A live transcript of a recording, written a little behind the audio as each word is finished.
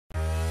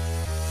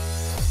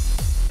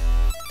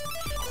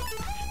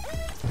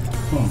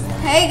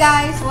Hey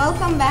guys,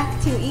 welcome back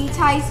to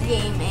Itai's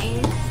Gaming,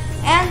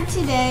 and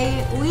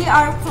today we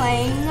are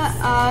playing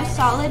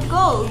Solid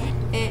Gold.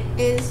 It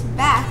is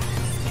back.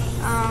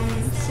 I'm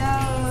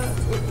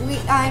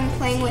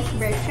playing with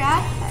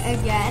Bertrap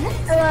again.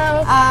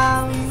 Hello.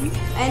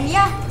 And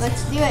yeah,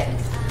 let's do it.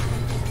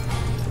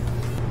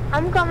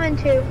 I'm coming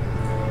too.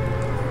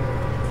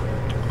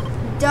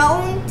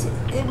 Don't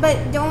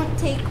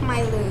take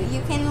my loot.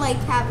 You can like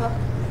have a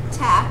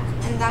attack,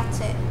 and that's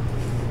it.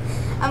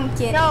 I'm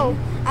kidding. No.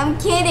 I'm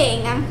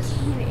kidding.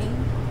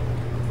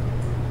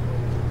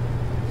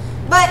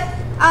 But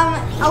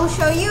I'll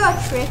show you a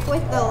trick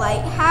with the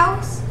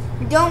lighthouse.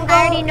 Don't go.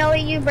 I already know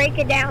it. You break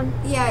it down.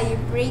 Yeah, you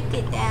break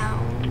it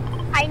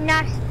down. I'm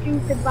not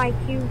stupid like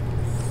you.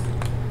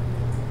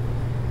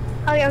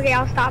 Okay,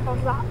 I'll stop.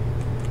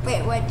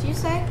 Wait, what'd you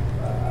say?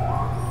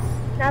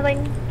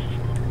 Nothing.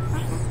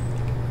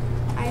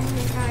 I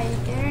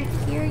didn't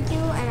hear you,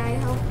 and I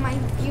hope my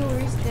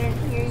viewers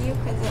didn't hear you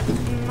because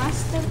it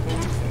must have been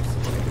a first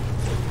word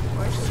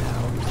or so.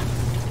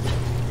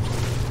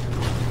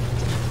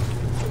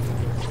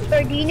 So,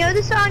 do you know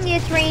the song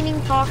 "It's Raining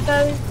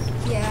Tacos"?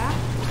 Yeah.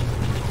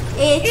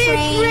 It's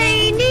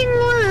raining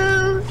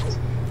loot.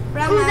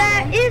 Ooh,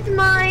 that is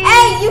mine.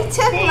 Hey, you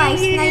took my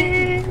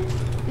sniper.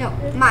 No,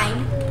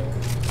 mine.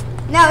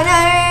 No.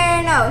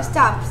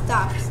 Stop.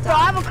 So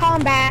I have a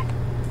combat.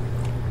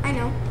 I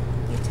know.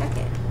 You took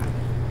it.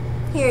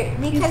 Here,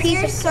 because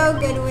you're so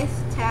good with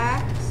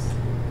tax.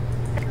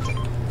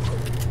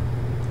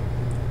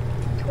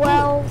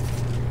 12.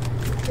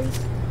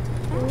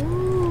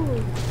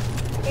 Ooh.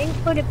 Thanks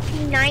for the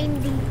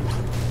P90.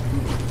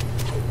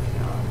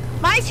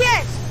 My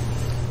chest.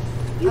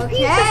 You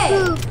piece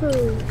of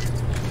poo-poo.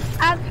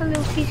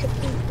 Absolute piece of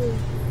poo-poo.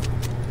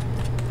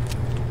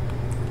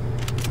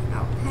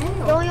 Okay.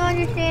 Don't you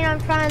understand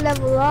I'm trying to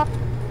level up?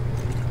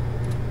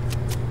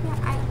 Yeah,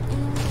 I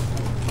am.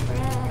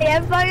 Hey,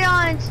 everybody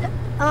on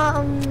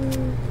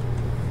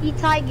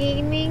itai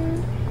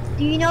Gaming,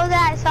 do you know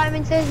that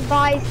Simon Says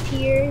buys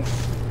tiers?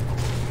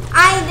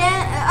 I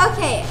didn't.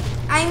 Okay.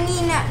 I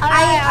mean,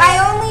 I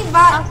only I'm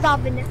bought.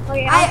 stopping it.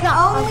 Okay, I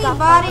only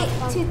bought it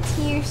to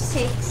tier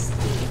 60.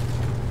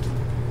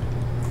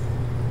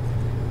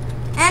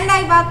 And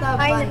I bought the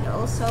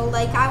bundle, so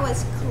like I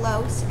was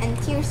close.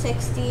 And tier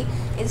 60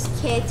 is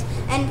Kit,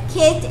 and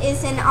Kit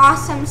is an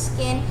awesome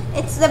skin.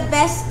 It's the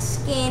best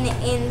skin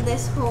in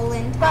this whole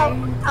entire.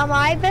 Well,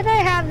 I bet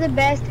I have the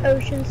best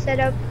ocean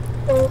setup,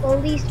 or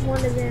at least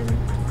one of them.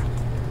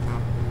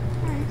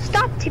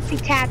 Stop tippy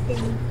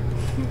tapping.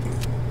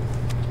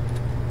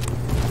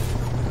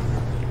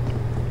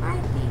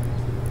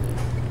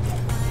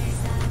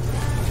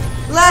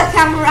 Look,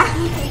 I'm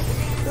running.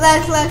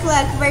 Look,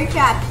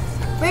 Bertrap.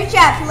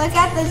 Bertrap, look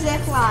at the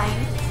zip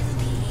line.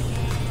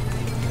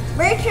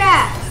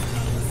 Bertrap.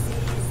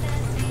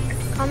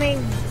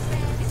 Coming.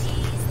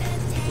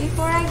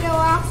 Before I go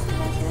off the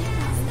zip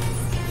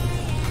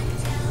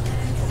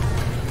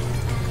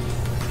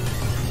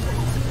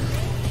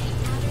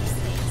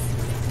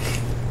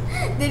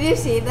line. Did you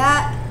see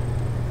that?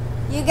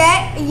 You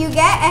get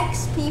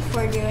XP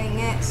for doing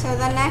it. So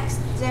the next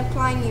zip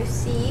line you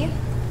see,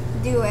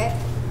 do it.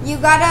 You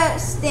gotta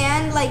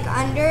stand like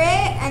under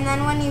it, and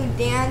then when you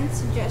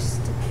dance, just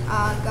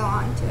go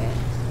onto it.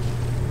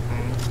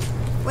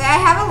 Alright. Wait, I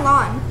have a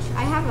launch.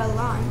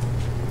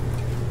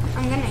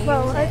 I'm gonna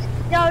use it.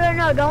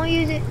 No, don't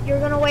use it. You're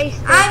gonna waste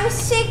it. I'm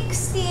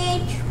 60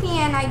 HP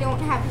and I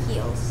don't have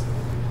heals.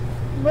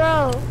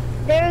 Bro,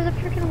 there's a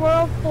freaking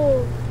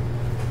whirlpool.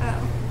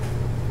 Oh.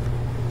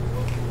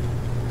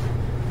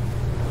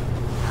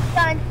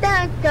 Dun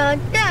dun dun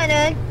dun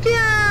dun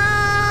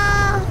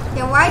dun.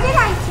 Yeah, why did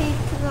I take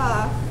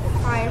the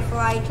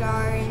firefly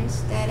jar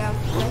instead of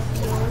the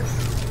heals?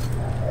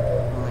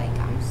 Like,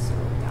 I'm so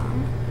dumb.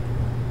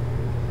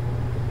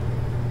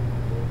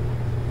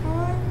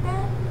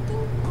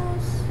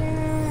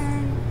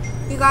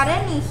 You got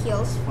any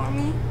heals for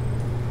me?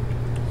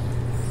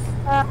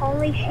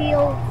 Only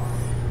shield.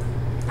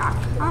 Ah,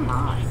 come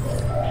on.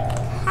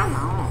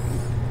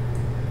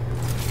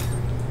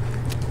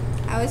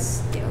 I was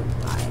still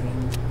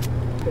gliding.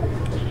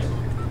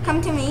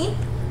 Come to me.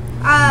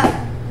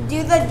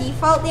 Do the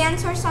default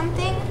dance or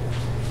something,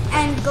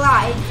 and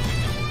glide.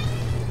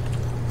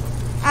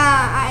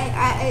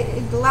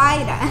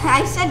 Glide.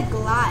 I said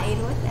glide.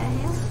 What the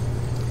hell?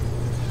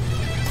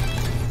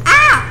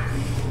 Ah!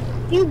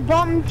 You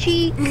bum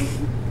cheat.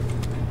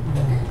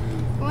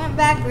 Went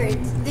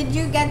backwards. Did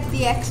you get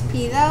the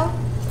XP though?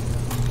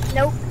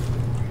 Nope.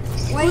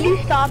 Would you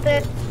stop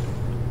it?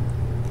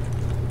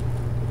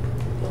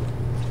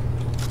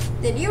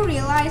 Did you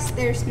realize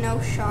there's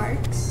no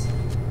sharks?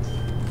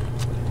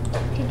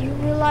 Did you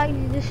realize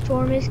the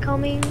storm is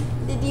coming?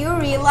 Did you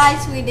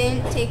realize we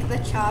didn't take the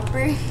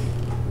chopper?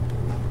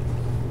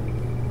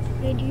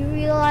 Did you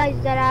realize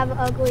that I have an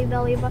ugly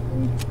belly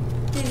button?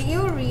 Did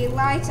you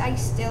realize I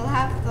still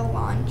have the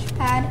launch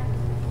pad?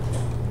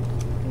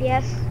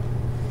 Yes.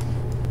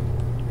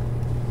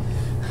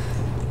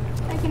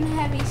 I can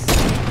heavy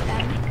stick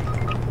them.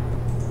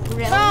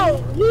 Really?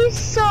 Oh, he's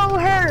so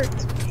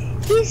hurt.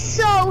 He's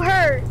so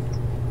hurt.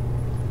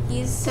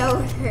 He's so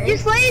hurt.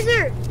 Just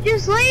laser.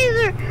 Just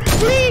laser.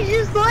 Please,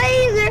 just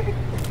laser.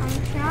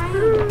 I'm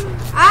trying.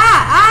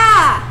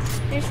 Ah!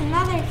 There's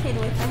another kid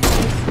with a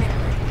heavy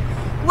sniper.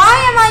 Why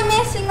am I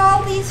missing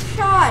all these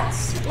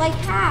shots? Like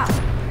how?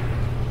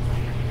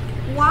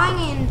 Why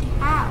and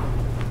how?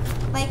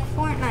 Like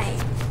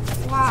Fortnite.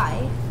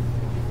 Why?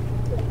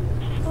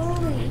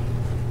 Holy.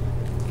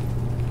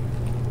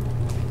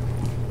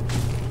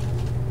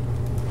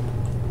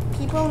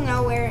 People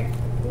know where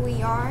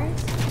we are.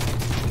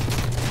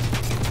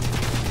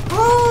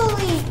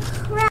 Holy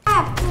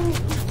crap!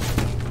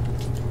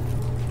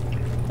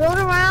 Float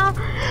around.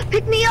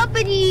 Pick me up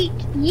and eat.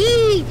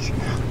 Yeet.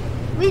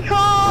 We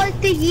call it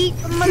the yeet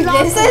from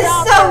This is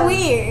so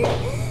weird.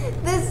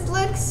 This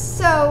looks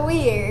so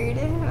weird.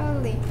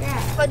 Holy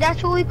crap. But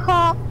that's what we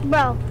call,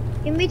 bro.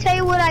 Let me tell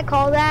you what I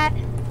call that.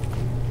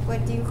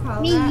 What do you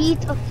call Me that?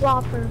 yeet a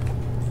flopper.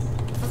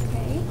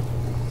 Okay.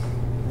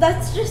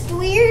 That's just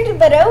weird,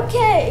 but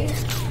okay.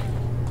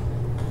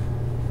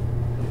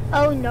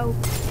 Oh no.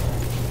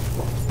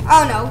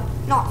 Oh no,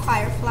 not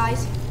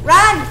fireflies.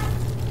 Run!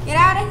 Get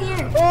out of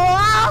here.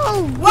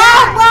 Whoa!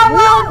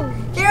 Whoa!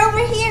 They're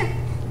over here.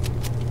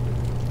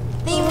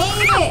 They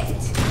made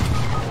it.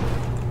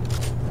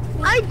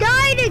 I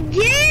died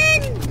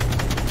again!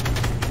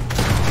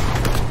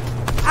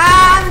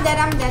 I'm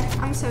dead.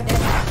 I'm so dead.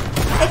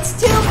 It's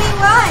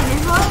 2v1.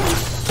 Holy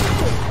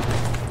shoot.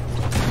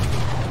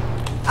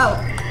 Oh.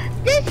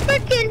 This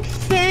freaking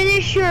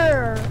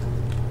finisher.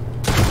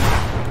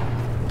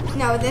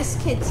 No, this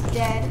kid's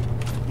dead.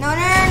 No,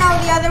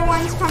 the other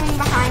one's coming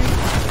behind me.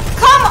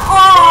 Come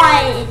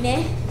on!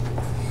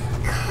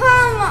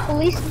 Come At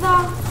least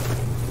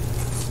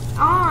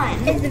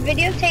on. is the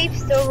videotape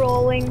still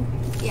rolling?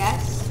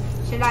 Yes.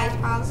 Should I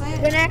pause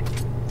it? Gonna,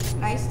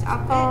 Should I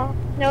stop it?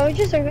 no, it's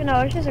just a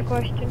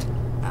question.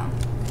 Oh.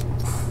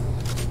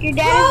 Your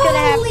dad is gonna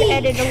have to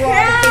edit a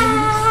lot of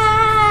things.